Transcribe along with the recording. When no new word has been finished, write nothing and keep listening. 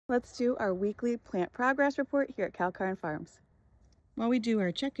Let's do our weekly plant progress report here at Calcarn Farms. While we do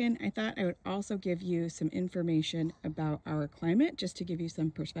our check-in, I thought I would also give you some information about our climate, just to give you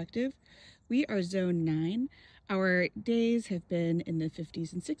some perspective. We are zone 9. Our days have been in the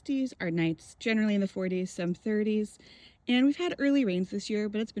 50s and 60s, our nights generally in the 40s, some 30s, and we've had early rains this year,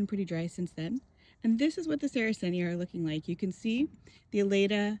 but it's been pretty dry since then. And this is what the Sarracenia are looking like. You can see the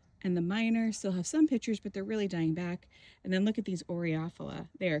Aleda and the Minor still have some pictures, but they're really dying back. And then look at these Oreophylla.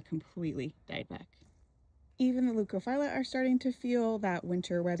 They are completely died back. Even the Leucophylla are starting to feel that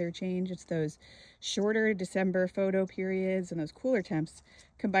winter weather change. It's those shorter December photo periods and those cooler temps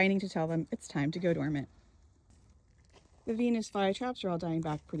combining to tell them it's time to go dormant. The Venus flytraps are all dying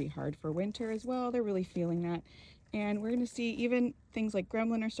back pretty hard for winter as well. They're really feeling that. And we're going to see even things like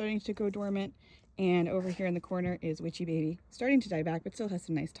Gremlin are starting to go dormant. And over here in the corner is Witchy Baby, starting to die back, but still has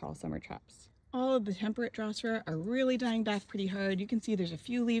some nice tall summer traps. All of the temperate Drosera are really dying back pretty hard. You can see there's a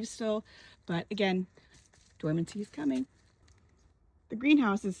few leaves still, but again, dormancy is coming. The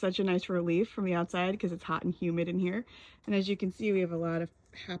greenhouse is such a nice relief from the outside because it's hot and humid in here. And as you can see, we have a lot of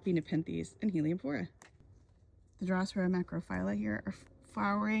happy Nepenthes and Heliumphora. The Drosera macrophylla here are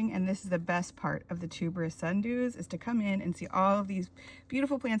flowering, and this is the best part of the tuberous sundews, is to come in and see all of these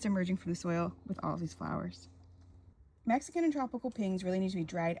beautiful plants emerging from the soil with all of these flowers. Mexican and tropical pings really need to be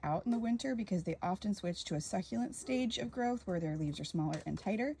dried out in the winter because they often switch to a succulent stage of growth where their leaves are smaller and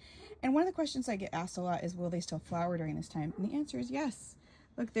tighter. And one of the questions I get asked a lot is, will they still flower during this time? And the answer is yes.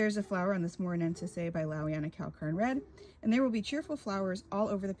 Look, there's a flower on this Morinensis by Lawiana Calcarn Red, and there will be cheerful flowers all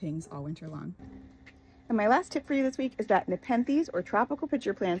over the pings all winter long. And my last tip for you this week is that Nepenthes, or tropical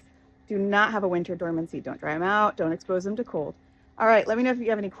pitcher plants, do not have a winter dormancy. Don't dry them out, don't expose them to cold. All right, let me know if you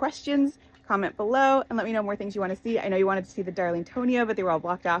have any questions, comment below, and let me know more things you want to see. I know you wanted to see the Darlingtonia, but they were all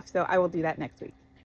blocked off, so I will do that next week.